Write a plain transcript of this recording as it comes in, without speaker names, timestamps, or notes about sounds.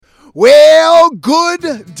Well,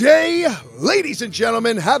 good day, ladies and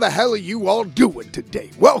gentlemen. How the hell are you all doing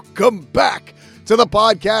today? Welcome back to the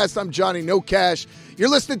podcast. I'm Johnny No Cash. You're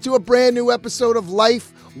listening to a brand new episode of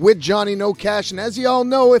Life with Johnny No Cash. And as you all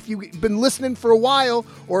know, if you've been listening for a while,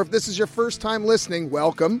 or if this is your first time listening,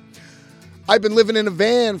 welcome. I've been living in a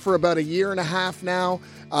van for about a year and a half now.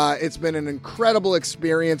 It's been an incredible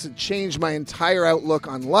experience. It changed my entire outlook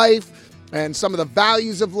on life and some of the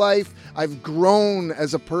values of life. I've grown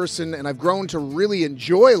as a person, and I've grown to really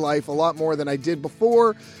enjoy life a lot more than I did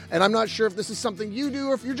before. And I'm not sure if this is something you do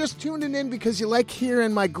or if you're just tuning in because you like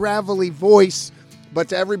hearing my gravelly voice. But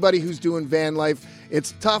to everybody who's doing van life,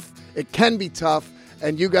 it's tough. It can be tough.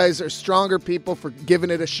 And you guys are stronger people for giving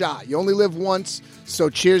it a shot. You only live once, so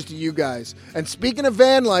cheers to you guys. And speaking of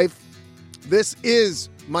van life, this is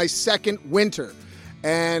my second winter.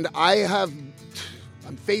 And I'm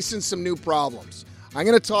facing some new problems. I'm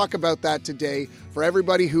going to talk about that today for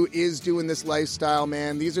everybody who is doing this lifestyle,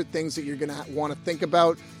 man. These are things that you're going to want to think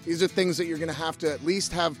about. These are things that you're going to have to at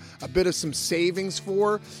least have a bit of some savings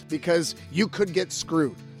for, because you could get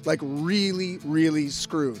screwed, like really, really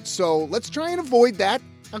screwed. So let's try and avoid that,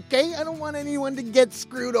 okay? I don't want anyone to get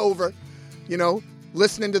screwed over,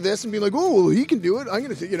 listening to this and being like, oh, well, he can do it. I'm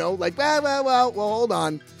going to, well, hold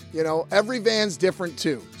on. Every van's different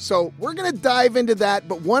too. So we're going to dive into that.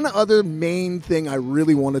 But one other main thing I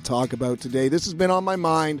really want to talk about today, this has been on my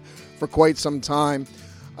mind for quite some time.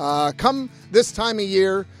 Come this time of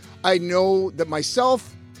year, I know that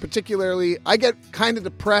myself, particularly, I get kind of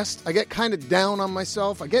depressed. I get kind of down on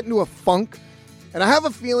myself. I get into a funk. And I have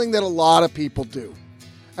a feeling that a lot of people do.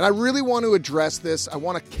 And I really want to address this. I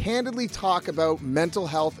want to candidly talk about mental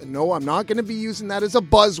health. And no, I'm not going to be using that as a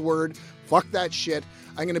buzzword. Fuck that shit.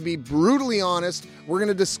 I'm going to be brutally honest. We're going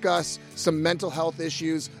to discuss some mental health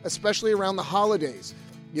issues, especially around the holidays.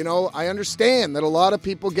 I understand that a lot of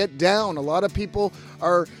people get down. A lot of people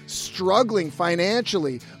are struggling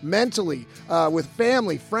financially, mentally, with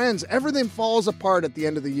family, friends. Everything falls apart at the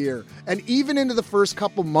end of the year. And even into the first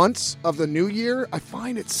couple months of the new year, I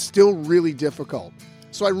find it still really difficult.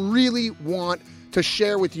 So I really want to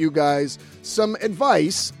share with you guys some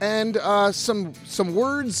advice and some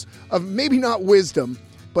words of maybe not wisdom,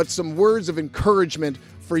 but some words of encouragement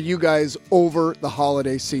for you guys over the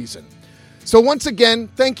holiday season. So once again,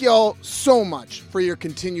 thank you all so much for your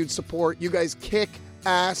continued support. You guys kick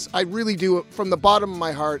ass. I really do it from the bottom of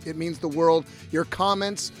my heart. It means the world. Your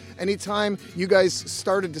comments, anytime you guys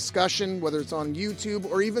start a discussion, whether it's on YouTube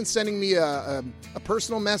or even sending me a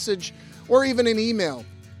personal message or even an email,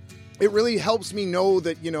 it really helps me know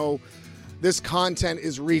that, this content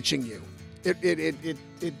is reaching you.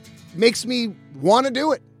 It makes me want to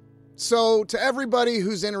do it. So to everybody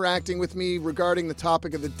who's interacting with me regarding the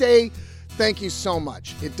topic of the day, thank you so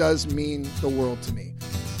much. It does mean the world to me.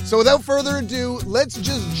 So without further ado, let's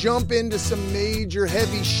just jump into some major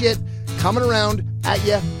heavy shit coming around at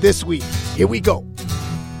you this week. Here we go.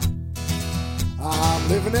 I'm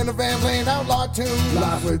living in a van playing outlaw tunes.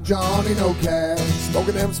 Life with Johnny No Cash.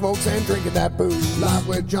 Smoking them smokes and drinking that booze. Life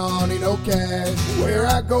with Johnny No Cash. Where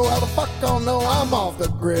I go, how the fuck don't know. I'm off the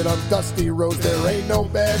grid on dusty roads. There ain't no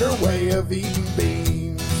better way of eating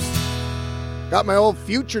beans. Got my old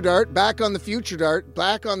Future Dart, back on the Future Dart,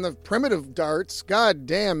 back on the primitive darts. God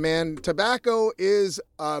damn, man. Tobacco is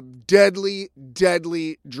a deadly,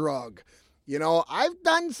 deadly drug. I've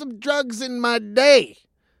done some drugs in my day.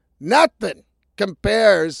 Nothing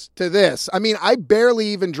compares to this. I mean, I barely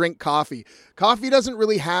even drink coffee. Coffee doesn't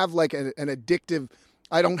really have like an addictive,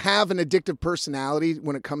 I don't have an addictive personality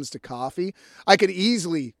when it comes to coffee. I could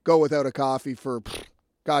easily go without a coffee for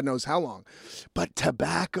God knows how long. But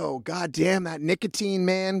tobacco, goddamn, that nicotine,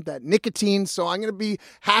 man, that nicotine. So I'm going to be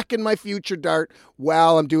hacking my Future Dart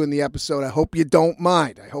while I'm doing the episode. I hope you don't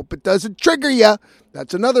mind. I hope it doesn't trigger you.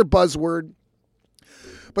 That's another buzzword.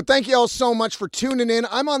 But thank you all so much for tuning in.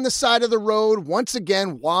 I'm on the side of the road once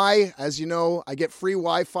again. Why? As you know, I get free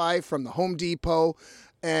Wi-Fi from the Home Depot,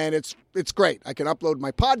 and it's great. I can upload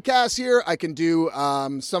my podcast here. I can do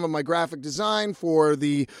some of my graphic design for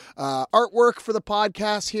the artwork for the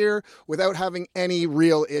podcast here without having any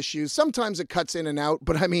real issues. Sometimes it cuts in and out,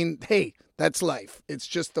 but I mean, hey, that's life. It's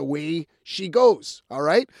just the way she goes, all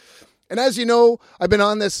right? And as you know, I've been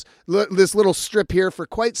on this little strip here for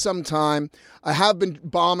quite some time. I have been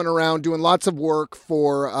bombing around doing lots of work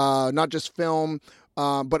for not just film,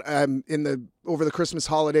 but over the Christmas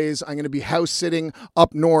holidays, I'm going to be house sitting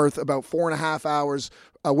up north about 4.5 hours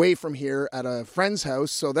away from here at a friend's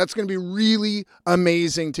house. So that's going to be really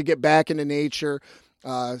amazing to get back into nature,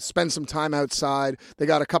 spend some time outside. They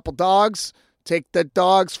got a couple dogs. Take the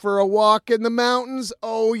dogs for a walk in the mountains.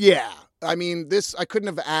 Oh, yeah. I mean, I couldn't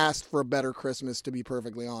have asked for a better Christmas, to be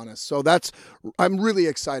perfectly honest. So I'm really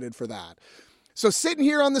excited for that. So sitting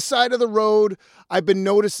here on the side of the road, I've been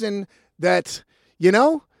noticing that,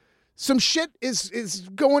 some shit is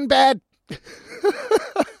going bad.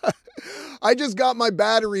 I just got my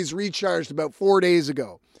batteries recharged about 4 days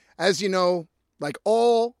ago. As you know, like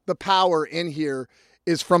all the power in here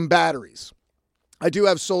is from batteries. I do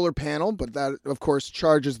have solar panel, but that, of course,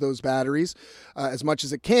 charges those batteries as much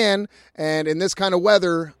as it can. And in this kind of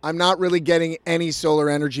weather, I'm not really getting any solar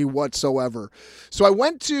energy whatsoever. So I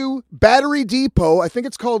went to Battery Depot. I think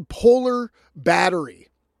it's called Polar Battery.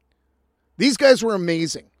 These guys were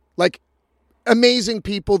amazing. Like, amazing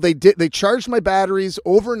people. They charged my batteries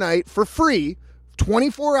overnight for free,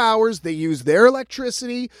 24 hours. They used their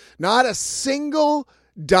electricity. Not a single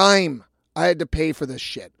dime I had to pay for this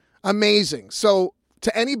shit. Amazing. So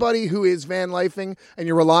to anybody who is van lifing and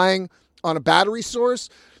you're relying on a battery source,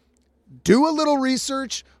 do a little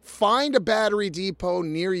research, find a Battery Depot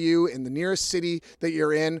near you in the nearest city that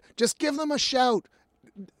you're in. Just give them a shout.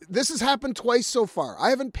 This has happened twice so far.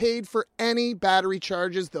 I haven't paid for any battery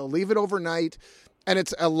charges. They'll leave it overnight, and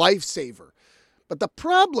it's a lifesaver. But the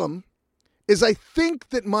problem is I think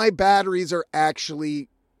that my batteries are actually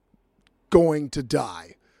going to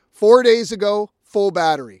die. 4 days ago, full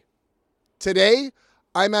battery. Today,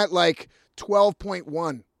 I'm at like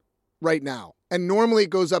 12.1 right now. And normally it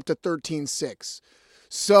goes up to 13.6.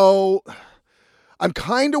 So I'm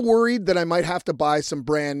kind of worried that I might have to buy some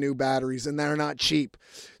brand new batteries, and they're not cheap.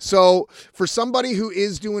 So for somebody who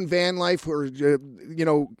is doing van life or,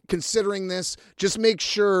 considering this, just make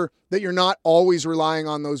sure that you're not always relying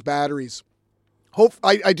on those batteries.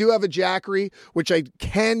 I do have a Jackery, which I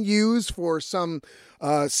can use for some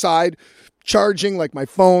side charging, like my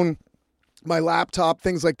phone, my laptop,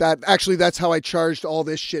 things like that. Actually, that's how I charged all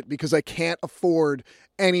this shit, because I can't afford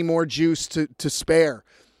any more juice to spare.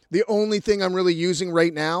 The only thing I'm really using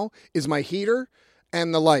right now is my heater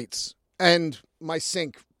and the lights and my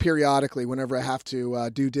sink periodically whenever I have to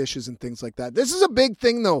do dishes and things like that. This is a big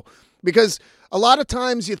thing, though, because a lot of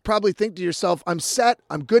times you probably think to yourself, I'm set,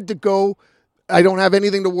 I'm good to go, I don't have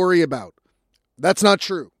anything to worry about. That's not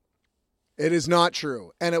true. It is not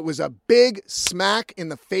true. And it was a big smack in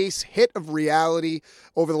the face hit of reality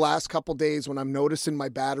over the last couple days when I'm noticing my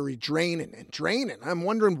battery draining. I'm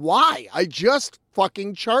wondering why. I just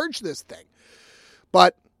fucking charged this thing.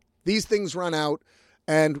 But these things run out,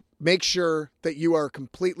 and make sure that you are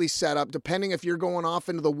completely set up. Depending if you're going off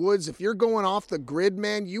into the woods, if you're going off the grid,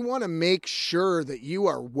 man, you want to make sure that you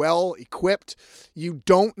are well equipped. You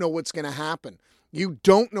don't know what's going to happen. You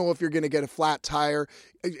don't know if you're going to get a flat tire.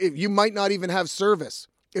 You might not even have service.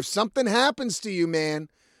 If something happens to you, man,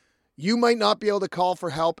 you might not be able to call for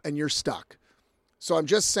help and you're stuck. So I'm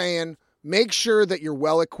just saying, make sure that you're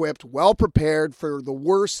well equipped, well prepared for the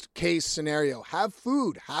worst case scenario. Have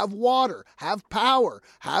food, have water, have power,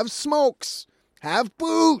 have smokes, have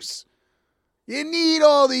booze. You need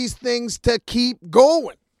all these things to keep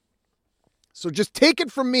going. So just take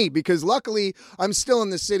it from me, because luckily I'm still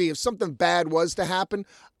in the city. If something bad was to happen,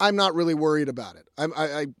 I'm not really worried about it.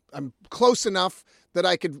 I'm close enough that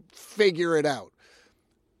I could figure it out.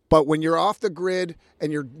 But when you're off the grid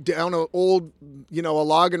and you're down a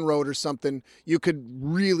logging road or something, you could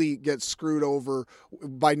really get screwed over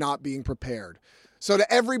by not being prepared. So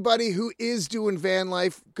to everybody who is doing van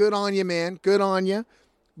life, good on you, man. Good on you.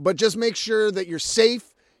 But just make sure that you're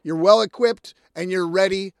safe, you're well equipped, and you're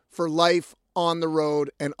ready for life on the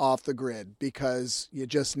road and off the grid, because you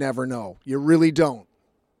just never know. You really don't.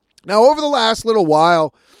 Now, over the last little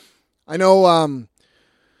while, I know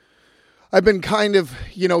I've been kind of,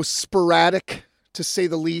 sporadic, to say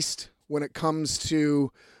the least, when it comes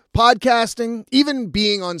to podcasting, even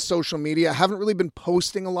being on social media. I haven't really been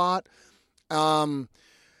posting a lot. And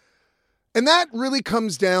that really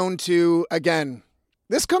comes down to, again,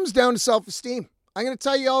 this comes down to self-esteem. I'm going to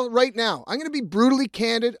tell you all right now. I'm going to be brutally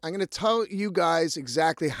candid. I'm going to tell you guys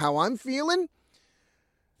exactly how I'm feeling.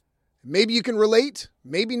 Maybe you can relate,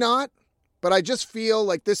 maybe not. But I just feel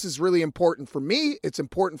like this is really important for me. It's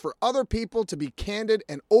important for other people to be candid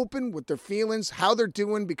and open with their feelings, how they're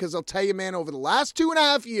doing, because I'll tell you, man, over the last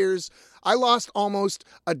 2.5 years, I lost almost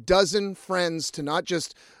a dozen friends to not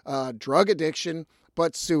just drug addiction,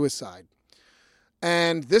 but suicide.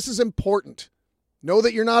 And this is important. Know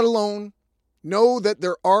that you're not alone. Know that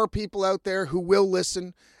there are people out there who will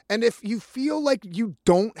listen. And if you feel like you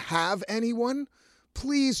don't have anyone,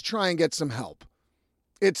 please try and get some help.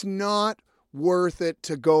 It's not worth it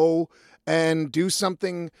to go and do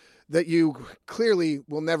something that you clearly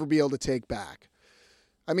will never be able to take back.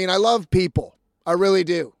 I mean, I love people. I really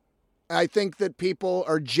do. I think that people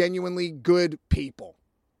are genuinely good people.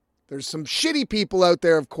 There's some shitty people out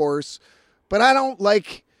there, of course, but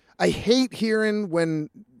I hate hearing when,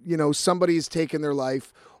 somebody's taken their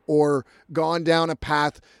life or gone down a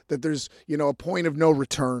path that there's, a point of no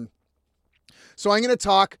return. So I'm going to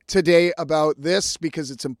talk today about this because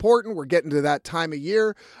it's important. We're getting to that time of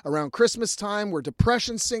year around Christmas time where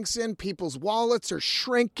depression sinks in. People's wallets are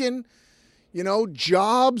shrinking.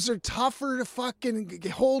 Jobs are tougher to fucking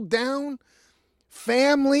hold down.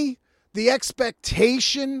 Family, the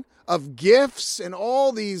expectation of gifts and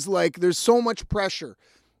all these, there's so much pressure.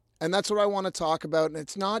 And that's what I want to talk about. And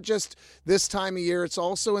it's not just this time of year. It's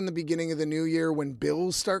also in the beginning of the new year when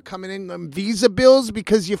bills start coming in. Visa bills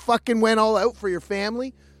because you fucking went all out for your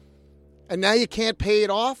family. And now you can't pay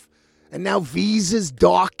it off. And now Visa's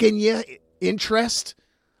docking you interest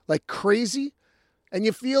like crazy. And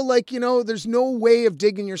you feel like, there's no way of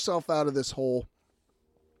digging yourself out of this hole.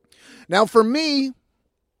 Now for me,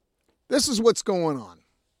 this is what's going on.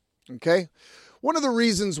 Okay? One of the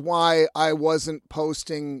reasons why I wasn't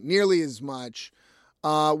posting nearly as much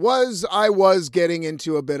was I was getting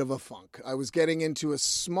into a bit of a funk. I was getting into a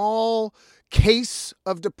small case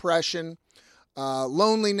of depression,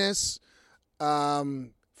 loneliness,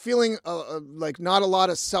 feeling like not a lot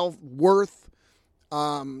of self-worth,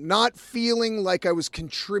 not feeling like I was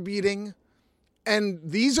contributing. And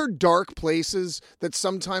these are dark places that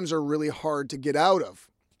sometimes are really hard to get out of.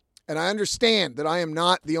 And I understand that I am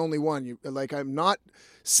not the only one. I'm not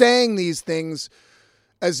saying these things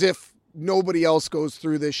as if nobody else goes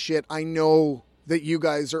through this shit. I know that you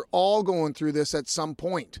guys are all going through this at some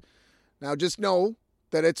point. Now, just know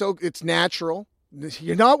that it's natural.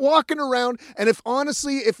 You're not walking around. And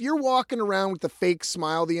if you're walking around with a fake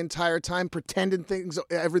smile the entire time, pretending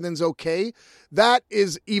everything's okay, that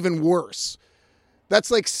is even worse.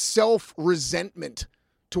 That's like self-resentment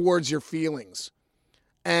towards your feelings.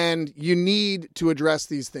 And you need to address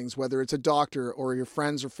these things, whether it's a doctor or your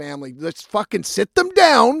friends or family. Let's fucking sit them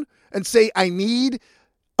down and say, I need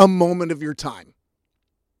a moment of your time.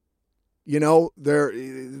 That's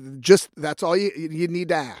all you need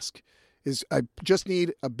to ask is I just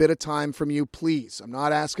need a bit of time from you, please. I'm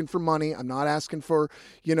not asking for money. I'm not asking for,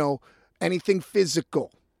 anything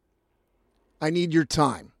physical. I need your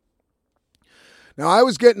time. Now, I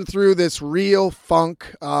was getting through this real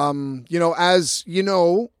funk, as you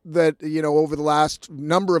know, that, over the last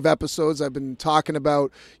number of episodes, I've been talking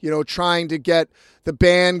about, trying to get the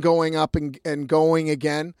band going up and going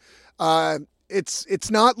again.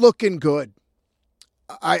 It's not looking good.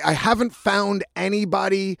 I haven't found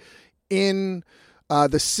anybody in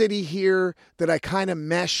the city here that I kind of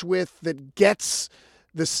mesh with that gets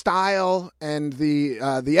the style and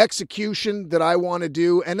the execution that I want to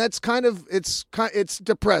do. And that's it's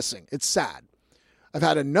depressing. It's sad. I've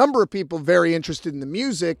had a number of people very interested in the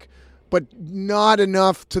music, but not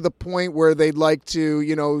enough to the point where they'd like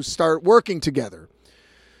to, start working together.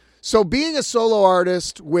 So being a solo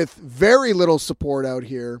artist with very little support out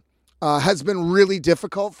here has been really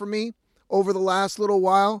difficult for me over the last little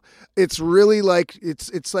while. It's really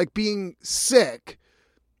it's like being sick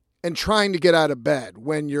and trying to get out of bed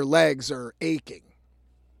when your legs are aching.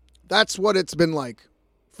 That's what it's been like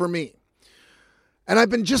for me. And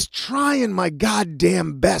I've been just trying my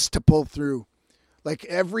goddamn best to pull through. Like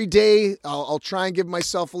every day, I'll try and give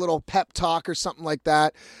myself a little pep talk or something like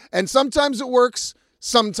that. And sometimes it works,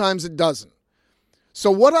 sometimes it doesn't.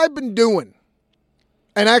 So what I've been doing,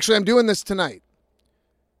 and actually I'm doing this tonight,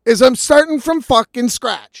 is I'm starting from fucking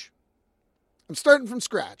scratch. I'm starting from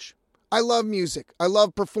scratch. I love music. I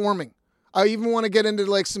love performing. I even want to get into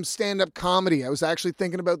some stand-up comedy. I was actually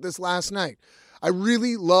thinking about this last night. I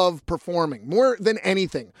really love performing more than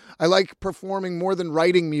anything. I like performing more than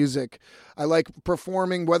writing music. I like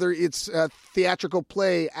performing, whether it's a theatrical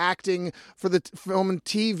play, acting for the film and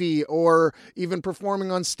TV, or even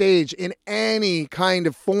performing on stage in any kind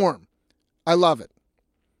of form. I love it.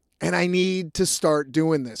 And I need to start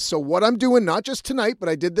doing this. So what I'm doing, not just tonight, but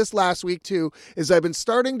I did this last week too, is I've been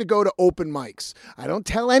starting to go to open mics. I don't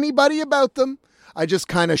tell anybody about them. I just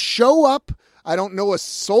kind of show up. I don't know a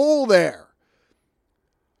soul there.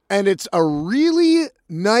 And it's a really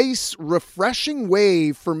nice, refreshing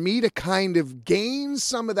way for me to kind of gain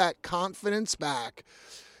some of that confidence back,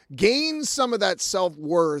 gain some of that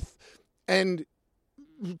self-worth, and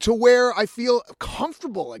to where I feel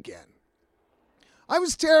comfortable again. I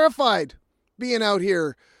was terrified being out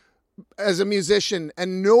here as a musician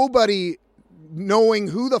and nobody knowing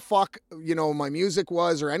who the fuck, my music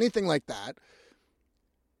was or anything like that.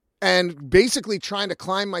 And basically trying to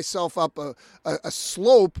climb myself up a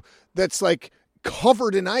slope that's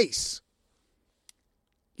covered in ice.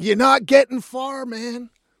 you're not getting far, man.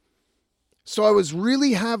 So I was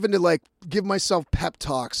really having to like give myself pep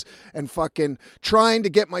talks and fucking trying to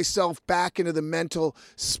get myself back into the mental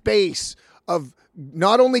space of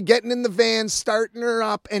not only getting in the van, starting her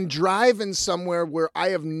up and driving somewhere where I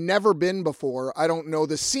have never been before. I don't know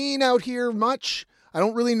the scene out here much. I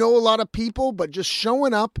don't really know a lot of people, but just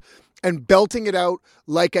showing up and belting it out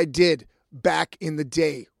like I did back in the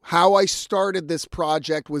day. How I started this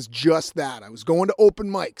project was just that. I was going to open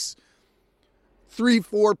mics.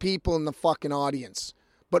 3-4 people in the fucking audience,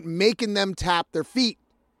 but making them tap their feet.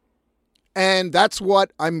 And that's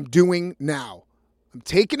what I'm doing now. I'm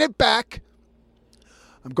taking it back.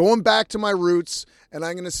 I'm going back to my roots, and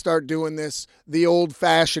I'm going to start doing this the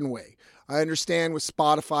old-fashioned way. I understand with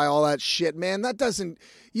Spotify, all that shit, man,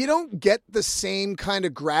 you don't get the same kind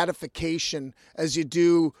of gratification as you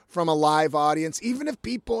do from a live audience, even if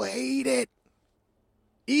people hate it.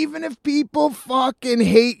 Even if people fucking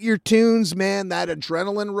hate your tunes, man, that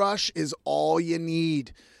adrenaline rush is all you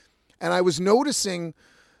need. And I was noticing,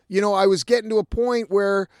 I was getting to a point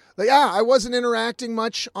where, I wasn't interacting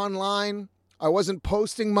much online. I wasn't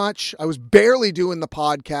posting much. I was barely doing the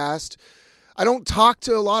podcast. I don't talk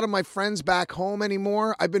to a lot of my friends back home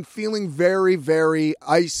anymore. I've been feeling very, very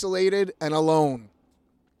isolated and alone.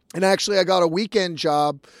 And actually, I got a weekend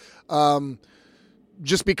job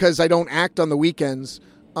just because I don't act on the weekends.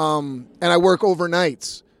 And I work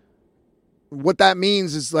overnights. What that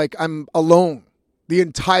means is like I'm alone the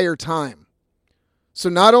entire time. So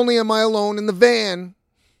not only am I alone in the van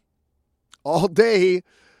all day,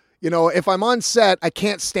 if I'm on set, I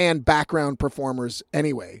can't stand background performers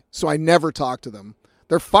anyway. So I never talk to them.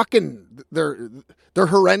 They're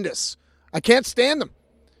horrendous. I can't stand them.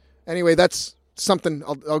 Anyway, that's something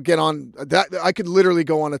I'll get on. That I could literally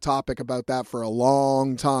go on a topic about that for a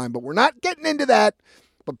long time, but we're not getting into that.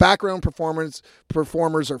 But background performers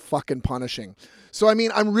are fucking punishing. So,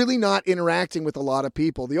 I'm really not interacting with a lot of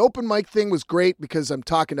people. The open mic thing was great because I'm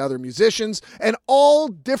talking to other musicians and all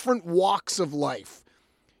different walks of life.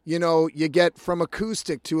 You get from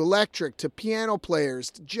acoustic to electric to piano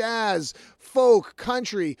players to jazz, folk,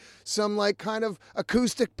 country, some like kind of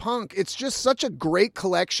acoustic punk. It's just such a great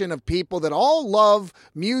collection of people that all love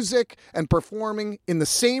music and performing in the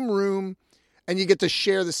same room, and you get to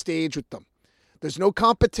share the stage with them. There's no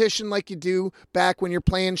competition like you do back when you're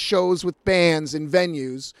playing shows with bands in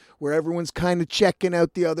venues where everyone's kind of checking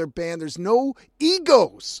out the other band. There's no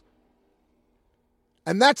egos.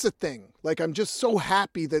 And that's the thing. Like, I'm just so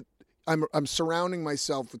happy that I'm surrounding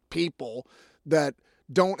myself with people that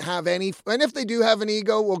don't have any, and if they do have an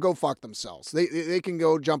ego, well, go fuck themselves. They can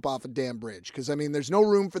go jump off a damn bridge because, there's no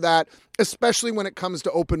room for that, especially when it comes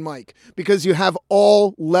to open mic, because you have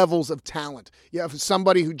all levels of talent. You have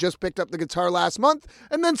somebody who just picked up the guitar last month,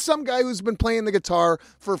 and then some guy who's been playing the guitar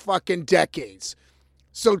for fucking decades.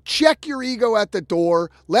 So check your ego at the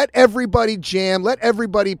door. Let everybody jam. Let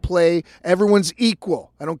everybody play. Everyone's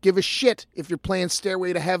equal. I don't give a shit if you're playing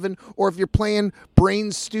Stairway to Heaven or if you're playing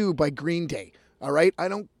Brain Stew by Green Day. All right? I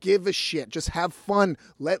don't give a shit. Just have fun.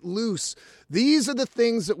 Let loose. These are the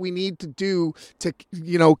things that we need to do to,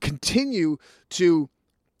 continue to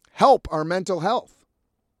help our mental health.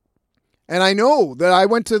 And I know that I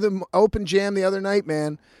went to the open jam the other night,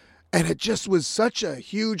 man, and it just was such a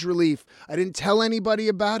huge relief. I didn't tell anybody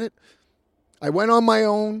about it. I went on my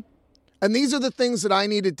own. And these are the things that I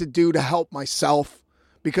needed to do to help myself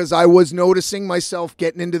because I was noticing myself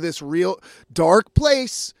getting into this real dark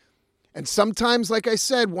place. And sometimes, like I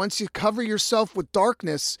said, once you cover yourself with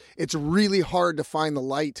darkness, it's really hard to find the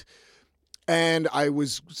light. And I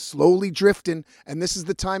was slowly drifting. And this is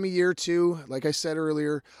the time of year, too. Like I said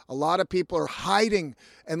earlier, a lot of people are hiding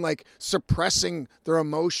and like suppressing their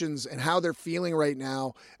emotions and how they're feeling right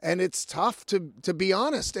now. And it's tough to be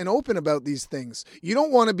honest and open about these things. You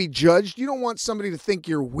don't want to be judged. You don't want somebody to think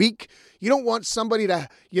you're weak. You don't want somebody to,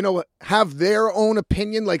 have their own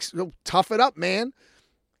opinion. Like, tough it up, man.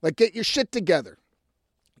 Like, get your shit together.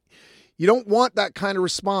 You don't want that kind of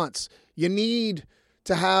response. You need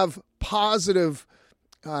to have positive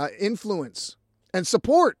influence and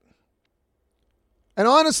support. And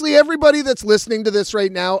honestly, everybody that's listening to this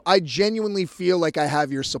right now, I genuinely feel like I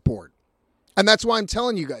have your support. And that's why I'm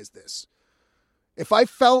telling you guys this. If I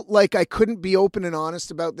felt like I couldn't be open and honest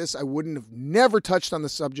about this, I wouldn't have never touched on the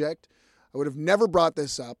subject. I would have never brought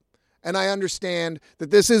this up. And I understand that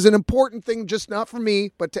this is an important thing, just not for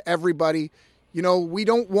me, but to everybody. We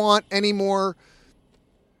don't want any more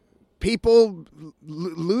people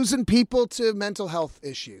losing people to mental health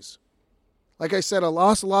issues. Like I said, I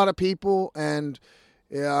lost a lot of people, and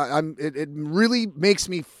it really makes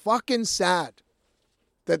me fucking sad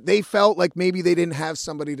that they felt like maybe they didn't have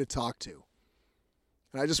somebody to talk to.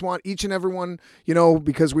 And I just want each and everyone,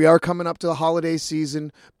 because we are coming up to the holiday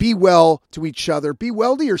season, be well to each other. Be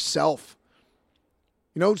well to yourself.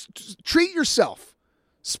 Treat yourself.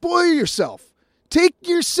 Spoil yourself. Take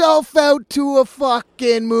yourself out to a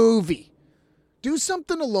fucking movie. Do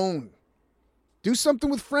something alone. Do something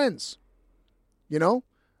with friends. A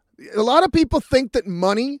lot of people think that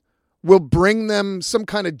money will bring them some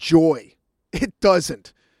kind of joy. It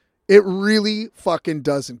doesn't. It really fucking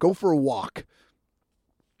doesn't. Go for a walk.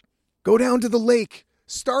 Go down to the lake.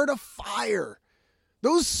 Start a fire.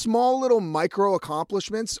 Those small little micro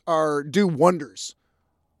accomplishments do wonders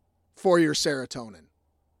for your serotonin.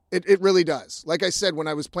 It really does. Like I said, when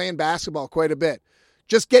I was playing basketball quite a bit,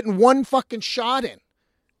 just getting one fucking shot in,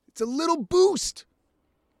 it's a little boost.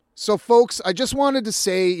 So folks, I just wanted to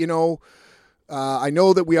say, I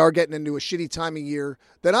know that we are getting into a shitty time of year,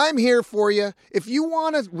 that I'm here for you. If you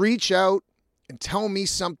want to reach out and tell me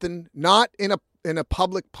something, not in a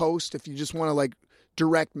public post, if you just want to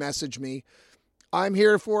direct message me, I'm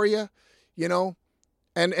here for you,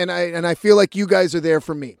 and I feel like you guys are there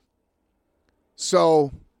for me.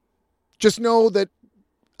 So just know that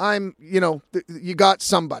I'm, you got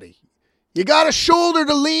somebody. You got a shoulder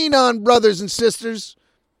to lean on, brothers and sisters.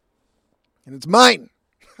 And it's mine.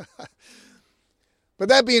 But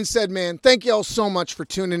that being said, man, thank you all so much for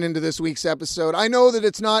tuning into this week's episode. I know that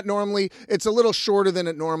it's a little shorter than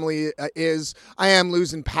it normally is. I am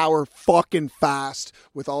losing power fucking fast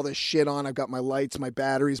with all this shit on. I've got my lights, my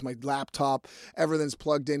batteries, my laptop, everything's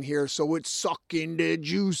plugged in here. So it's sucking the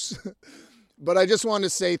juice. But I just wanted to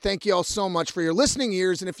say thank you all so much for your listening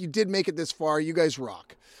ears. And if you did make it this far, you guys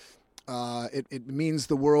rock. It means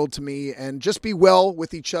the world to me. And just be well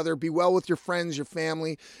with each other. Be well with your friends, your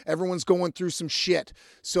family. Everyone's going through some shit.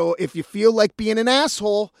 So if you feel like being an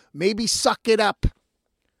asshole, maybe suck it up.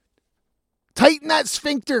 Tighten that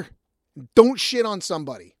sphincter. Don't shit on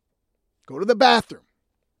somebody. Go to the bathroom.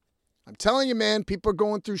 I'm telling you, man, people are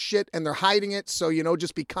going through shit and they're hiding it. So,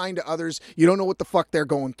 just be kind to others. You don't know what the fuck they're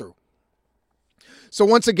going through. So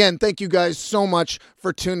once again, thank you guys so much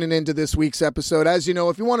for tuning into this week's episode. As you know,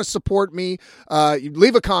 if you want to support me,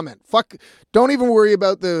 leave a comment. Don't even worry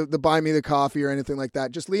about the buy me the coffee or anything like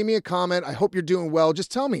that. Just leave me a comment. I hope you're doing well. Just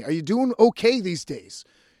tell me, are you doing okay these days?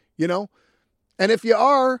 And if you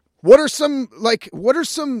are, what are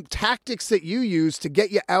some tactics that you use to get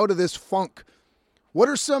you out of this funk?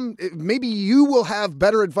 Maybe you will have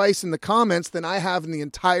better advice in the comments than I have in the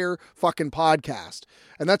entire fucking podcast.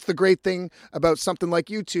 And that's the great thing about something like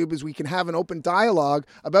YouTube is we can have an open dialogue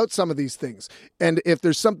about some of these things. And if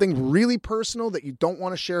there's something really personal that you don't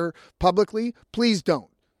want to share publicly, please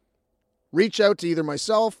don't. Reach out to either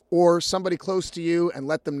myself or somebody close to you and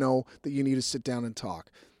let them know that you need to sit down and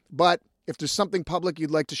talk. But if there's something public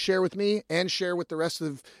you'd like to share with me and share with the rest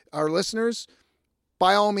of our listeners,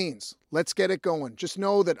 by all means, let's get it going. Just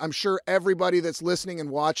know that I'm sure everybody that's listening and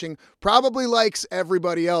watching probably likes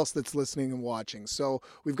everybody else that's listening and watching. So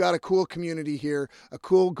we've got a cool community here, a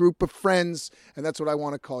cool group of friends, and that's what I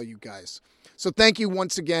want to call you guys. So thank you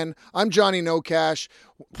once again. I'm Johnny No Cash.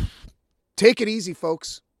 Take it easy,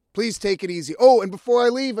 folks. Please take it easy. Oh, and before I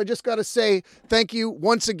leave, I just got to say thank you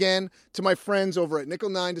once again to my friends over at Nickel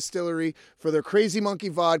 9 Distillery for their Crazy Monkey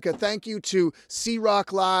Vodka. Thank you to Sea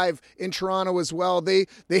Rock Live in Toronto as well. They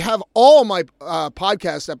have all my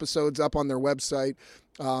podcast episodes up on their website.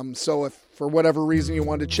 So if for whatever reason you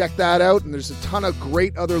wanted to check that out, and there's a ton of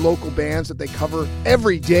great other local bands that they cover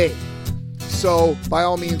every day. So by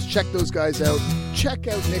all means, check those guys out. Check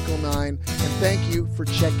out Nickel 9, and thank you for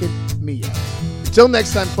checking me out. Until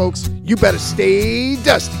next time, folks, you better stay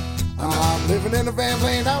dusty. I'm living in a van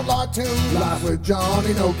playing outlaw tunes. Live with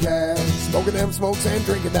Johnny No Cash. Smoking them smokes and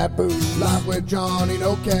drinking that booze. Live with Johnny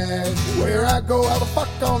No Cash. Where I go, how the fuck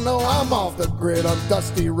I'll know I'm off the grid on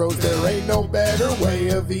dusty roads. There ain't no better way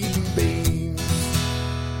of eating beans.